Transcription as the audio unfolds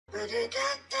Hey,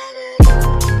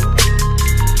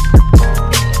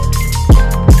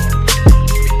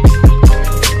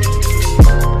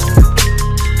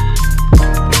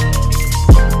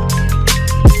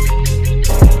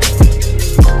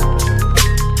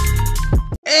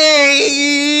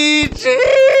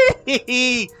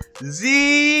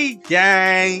 Z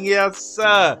gang, yes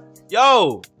sir.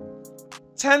 Yo,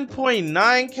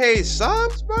 10.9k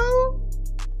subs, bro.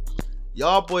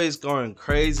 Y'all boys going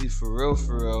crazy for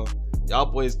real. Y'all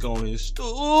boys going stupid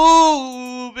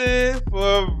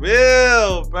for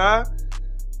real, bro.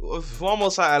 We're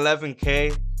almost at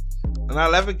 11k, and at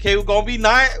 11k we're gonna be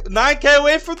 9k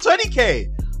away from 20k.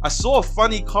 I saw a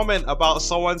funny comment about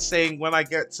someone saying when I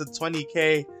get to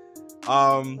 20k,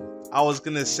 I was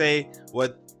gonna say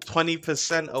we're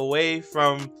 20% away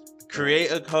from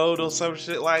creator code or some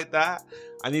shit like that.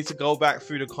 I need to go back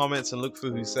through the comments and look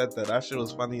through who said that. That shit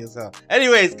was funny as hell.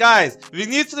 Anyways, guys, if you're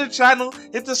new to the channel,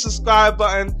 hit the subscribe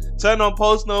button, turn on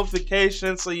post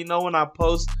notifications so you know when I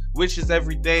post, which is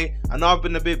every day. I know I've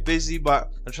been a bit busy,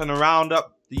 but I'm trying to round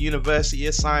up the university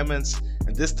assignments,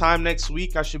 and this time next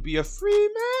week I should be a free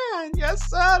man. Yes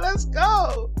sir, let's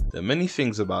go. There are many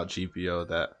things about GPO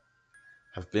that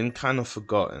have been kind of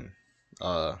forgotten,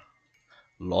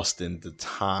 lost in the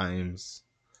times,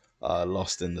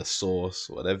 lost in the source,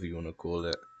 whatever you want to call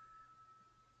it.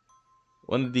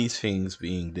 One of these things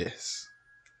being this.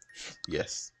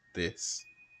 Yes, this.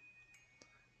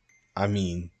 I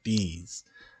mean these.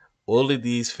 All of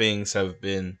these things have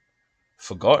been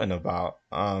forgotten about,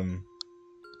 and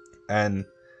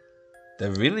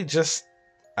they're really just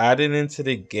added into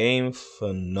the game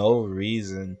for no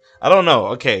reason. I don't know.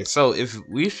 Okay, so if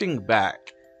we think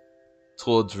back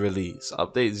towards release,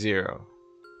 update 0,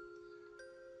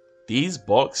 these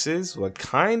boxes were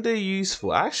kind of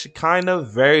useful, actually kind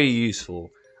of very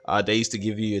useful. They used to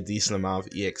give you a decent amount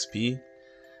of EXP.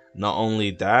 Not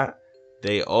only that,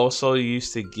 they also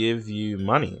used to give you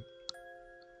money.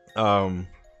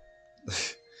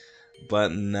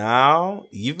 But now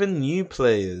even new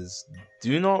players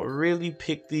do not really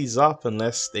pick these up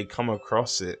unless they come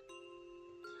across it.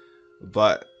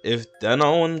 But if then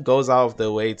no one goes out of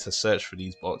their way to search for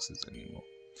these boxes anymore.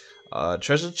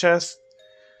 Treasure chest,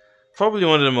 probably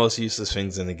one of the most useless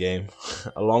things in the game,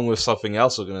 along with something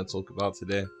else we're going to talk about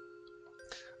today.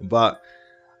 But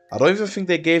I don't even think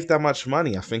they gave that much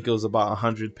money. I think it was about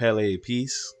 100 Pele a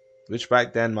piece, which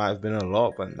back then might have been a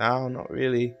lot, but now not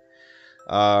really.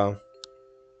 And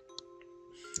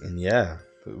yeah,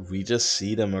 we just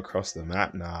see them across the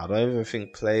map now. I don't even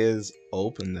think players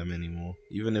open them anymore,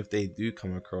 even if they do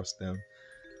come across them.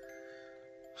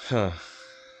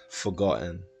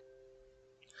 Forgotten.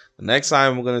 The next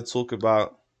item we're going to talk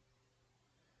about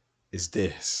is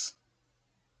this.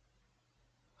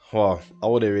 Well, I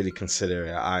wouldn't really consider it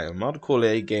an item. I'd call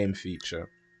it a game feature.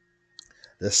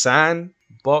 The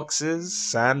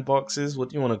sandboxes, what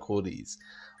do you want to call these?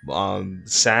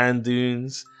 Sand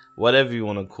dunes, whatever you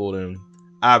want to call them.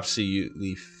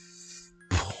 Absolutely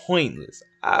pointless.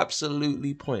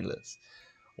 Absolutely pointless.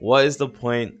 What is the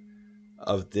point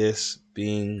of this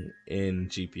being in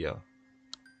GPO?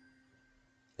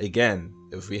 Again,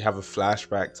 if we have a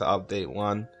flashback to update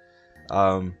 1,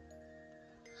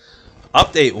 update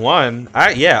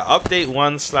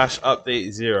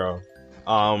 1/update 0,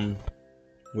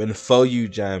 when Faux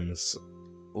gems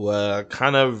were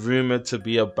kind of rumored to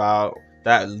be about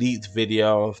that leaked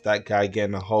video of that guy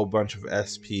getting a whole bunch of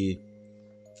SP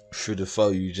through the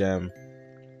Faux gem,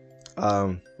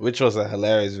 which was a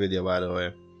hilarious video, by the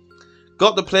way.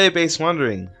 Got the player base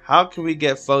wondering, how can we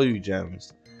get Faux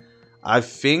gems? I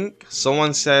think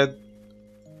someone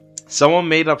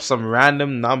made up some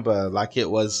random number, like it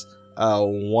was a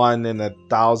 1 in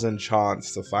 1,000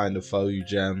 chance to find a Faux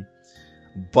gem,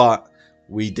 but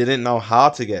we didn't know how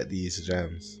to get these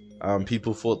gems.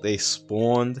 People thought they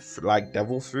spawned like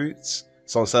devil fruits,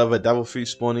 so instead of a devil fruit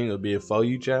spawning, it would be a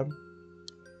Faux gem.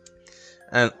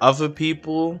 And other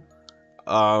people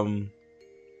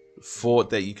thought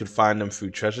that you could find them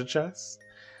through treasure chests,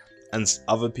 and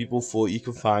other people thought you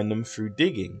could find them through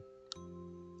digging.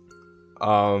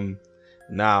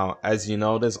 Now, as you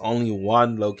know, there's only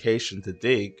one location to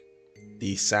dig,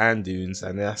 these sand dunes,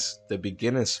 and that's the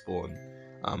beginner spawn,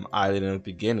 Island of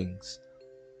Beginnings.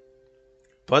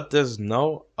 But there's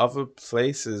no other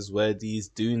places where these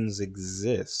dunes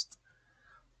exist.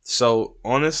 So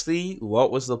honestly,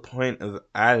 what was the point of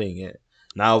adding it?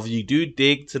 Now, if you do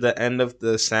dig to the end of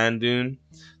the sand dune,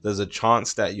 there's a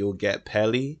chance that you'll get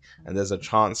Pele, and there's a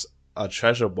chance a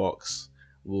treasure box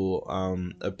will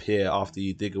appear after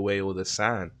you dig away all the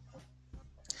sand.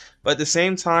 But at the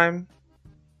same time,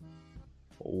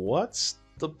 what's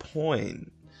the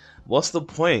point? what's the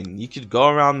point? You could go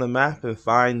around the map and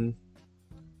find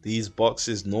these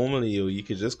boxes normally, or you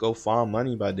could just go farm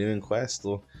money by doing quests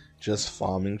or just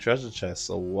farming treasure chests.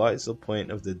 So what is the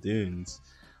point of the dunes?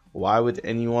 Why would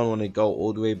anyone want to go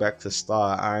all the way back to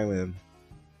Star Island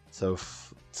to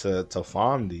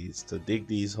farm these, to dig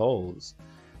these holes?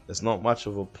 There's not much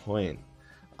of a point.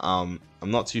 I'm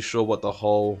not too sure what the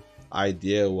whole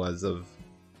idea was of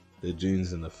the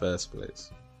dunes in the first place.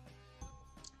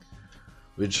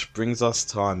 Which brings us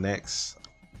to our next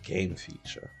game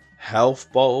feature: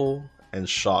 health bottle and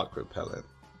shark repellent.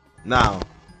 Now,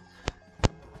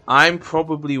 I'm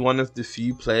probably one of the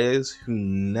few players who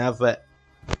never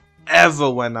ever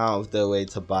went out of their way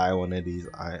to buy one of these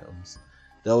items.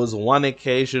 There was one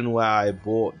occasion where I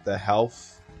bought the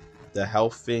health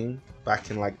thing back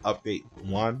in like update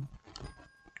 1,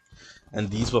 and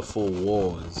these were for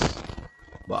wars.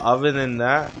 But other than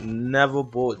that, never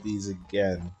bought these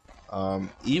again.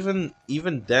 Even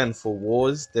then, for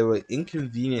wars, they were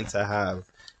inconvenient to have,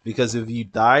 because if you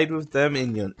died with them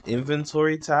in your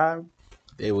inventory tab,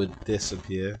 they would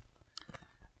disappear.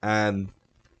 And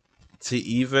to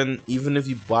even if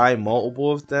you buy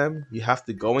multiple of them, you have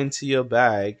to go into your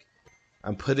bag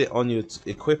and put it on your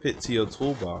equip it to your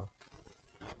toolbar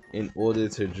in order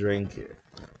to drink it.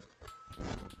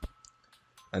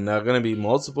 And there are going to be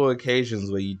multiple occasions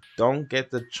where you don't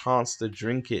get the chance to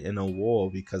drink it in a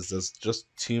war because there's just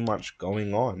too much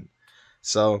going on.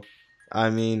 So, I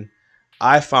mean,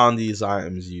 I found these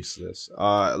items useless.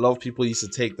 A lot of people used to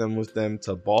take them with them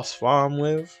to boss farm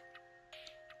with.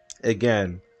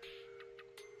 Again,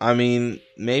 I mean,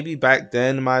 maybe back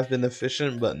then it might have been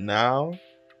efficient, but now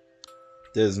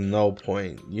there's no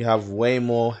point. You have way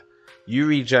more, you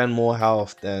regen more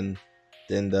health than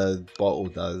the bottle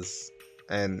does.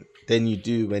 And then you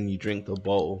do when you drink the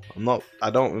bottle. I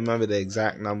don't remember the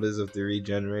exact numbers of the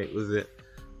regenerate with it,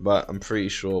 but I'm pretty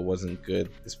sure it wasn't good.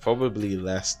 It's probably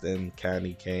less than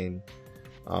candy cane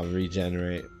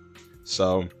regenerate.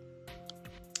 So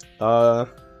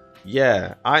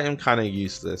yeah, I am kind of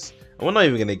useless. And we're not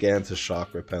even gonna get into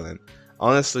shark repellent.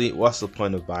 Honestly, what's the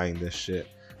point of buying this shit?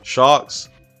 Sharks,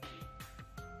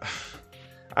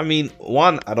 I mean,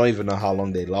 one, I don't even know how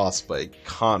long they last, but it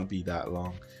can't be that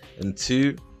long. And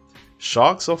two,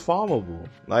 sharks are farmable.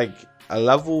 Like a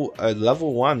level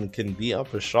 1 can beat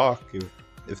up a shark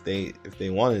if they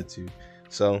wanted to.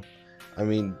 So, I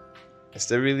mean, is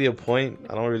there really a point?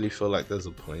 I don't really feel like there's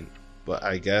a point. But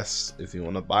I guess if you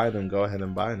want to buy them, go ahead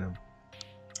and buy them.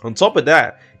 On top of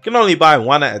that, you can only buy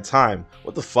one at a time.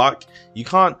 What the fuck? You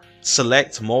can't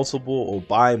select multiple or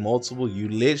buy multiple. You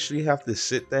literally have to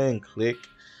sit there and click,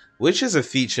 which is a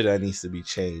feature that needs to be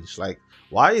changed. Like,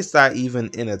 why is that even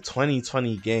in a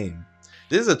 2020 game?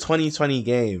 This is a 2020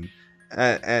 game,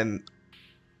 and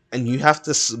you have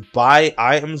to buy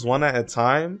items one at a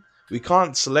time. We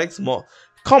can't select more.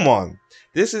 Come on,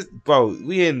 this is, bro,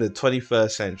 we in the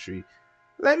 21st century.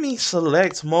 Let me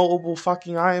select multiple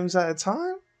fucking items at a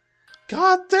time.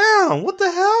 God damn, what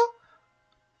the hell?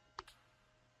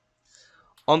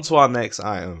 On to our next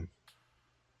item,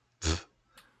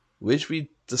 which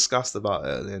we discussed about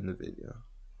earlier in the video.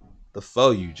 The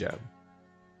Foyu gem.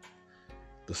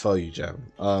 The Foyu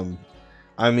gem.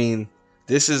 I mean,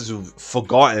 this is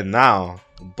forgotten now,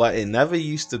 but it never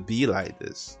used to be like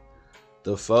this.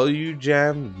 The Foyu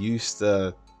gem used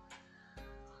to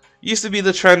be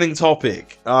the trending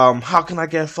topic. How can I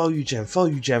get a Foyu gem?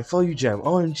 Foyu gem, Foyu gem.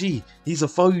 OMG, he's a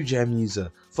Foyu gem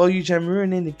user. Foyu gem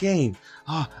ruining the game.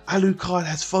 Alucard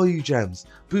has Foyu gems.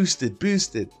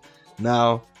 Boosted.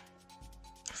 Now,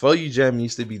 Foyu gem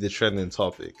used to be the trending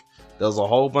topic. There was a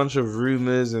whole bunch of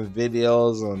rumors and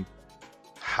videos on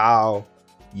how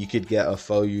you could get a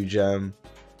Foyu gem,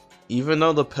 even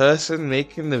though the person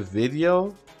making the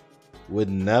video would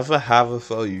never have a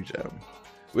Foyu gem,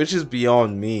 which is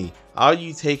beyond me. How are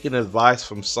you taking advice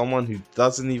from someone who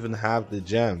doesn't even have the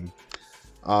gem?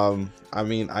 I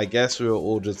mean, I guess we were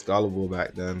all just gullible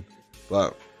back then,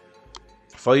 but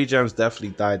Foyu gems definitely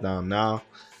died down now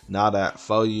that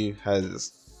Foyu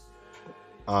has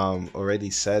already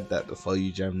said that the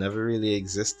Foyu gem never really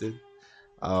existed.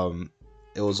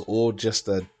 It was all just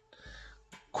a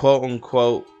quote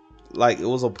unquote, like, it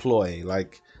was a ploy.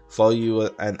 Like,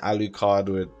 Foyu and Alucard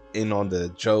were in on the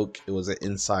joke. It was an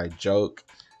inside joke,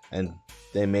 and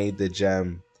they made the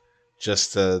gem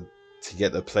just to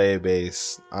get the player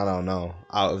base, I don't know,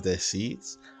 out of their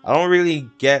seats. I don't really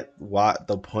get what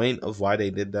the point of why they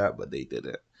did that, but they did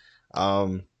it.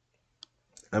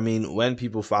 I mean, when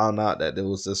people found out that it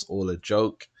was just all a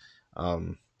joke,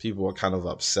 people were kind of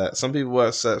upset. Some people were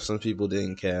upset, some people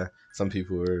didn't care, some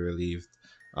people were relieved.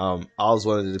 I was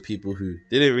one of the people who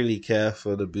didn't really care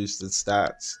for the boosted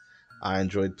stats. I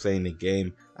enjoyed playing the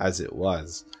game as it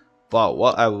was. But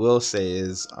what I will say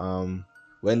is,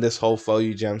 when this whole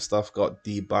Follow Gem stuff got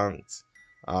debunked,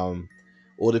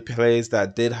 all the players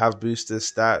that did have boosted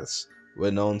stats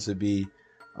were known to be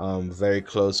very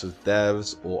close with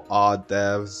devs or are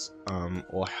devs,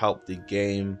 or help the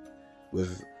game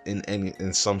with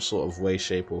in some sort of way,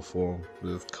 shape, or form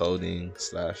with coding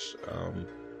slash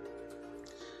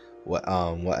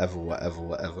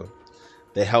whatever.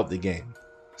 They help the game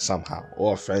somehow,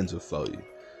 or are friends with Follow.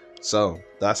 So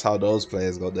that's how those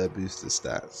players got their boosted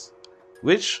stats,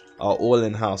 which are all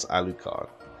in-house Alucard.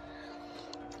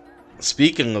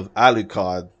 Speaking of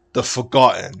Alucard, the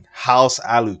forgotten House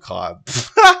Alucard.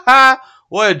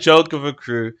 What a joke of a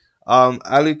crew.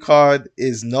 Alucard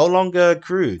is no longer a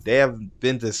crew. They have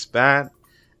been disbanded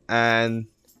and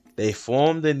they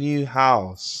formed a new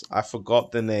house. I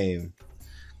forgot the name.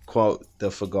 Quote, the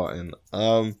forgotten.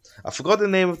 I forgot the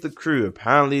name of the crew.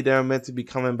 Apparently they're meant to be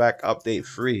coming back update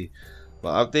 3.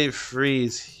 But update 3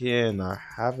 is here and I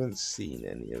haven't seen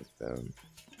any of them.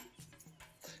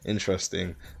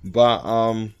 Interesting. But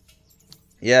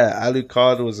yeah,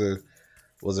 Alucard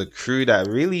was a crew that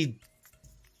really,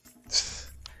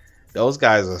 those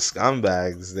guys are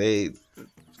scumbags.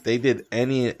 They did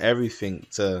any and everything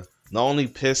to not only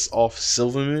piss off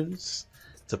Silvermoons,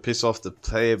 to piss off the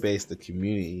player base, the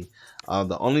community.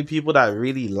 The only people that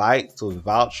really liked or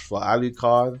vouched for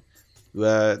Alucard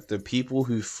were the people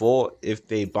who thought if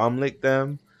they bumlicked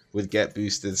them would get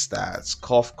boosted stats.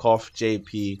 Cough cough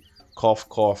JP, cough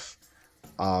cough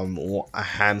a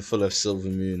handful of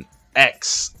Silvermoon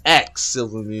X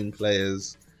Silvermoon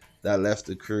players that left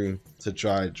the crew to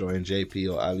try to join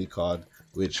JP or Alucard,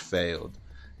 which failed.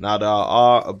 Now there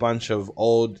are a bunch of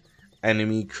old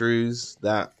enemy crews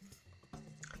that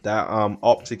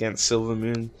opt against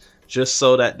Silvermoon just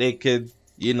so that they could,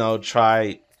 you know,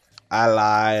 try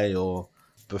ally or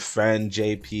befriend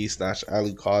JP slash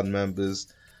Alucard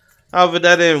members. However,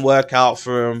 that didn't work out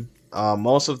for them.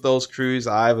 Most of those crews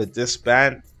are either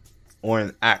disbanded or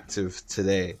inactive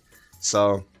today.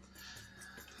 So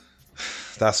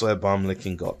that's where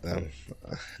bumlicking got them.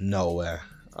 Nowhere.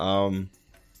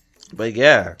 But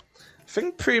yeah, I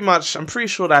think I'm pretty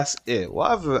sure that's it.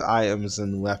 What other items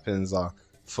and weapons are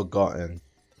forgotten?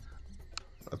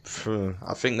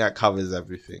 I think that covers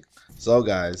everything. So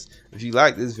guys, if you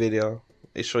like this video,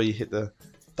 make sure you hit the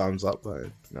thumbs up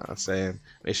button. You know what I'm saying?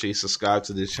 Make sure you subscribe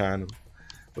to this channel.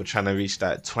 We're trying to reach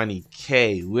that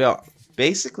 20k. We are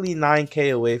basically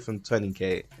 9k away from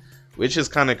 20k, which is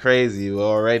kind of crazy. We're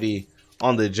already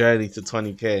on the journey to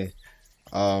 20k.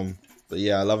 But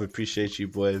yeah, I appreciate you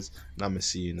boys, and I'm gonna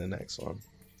see you in the next one.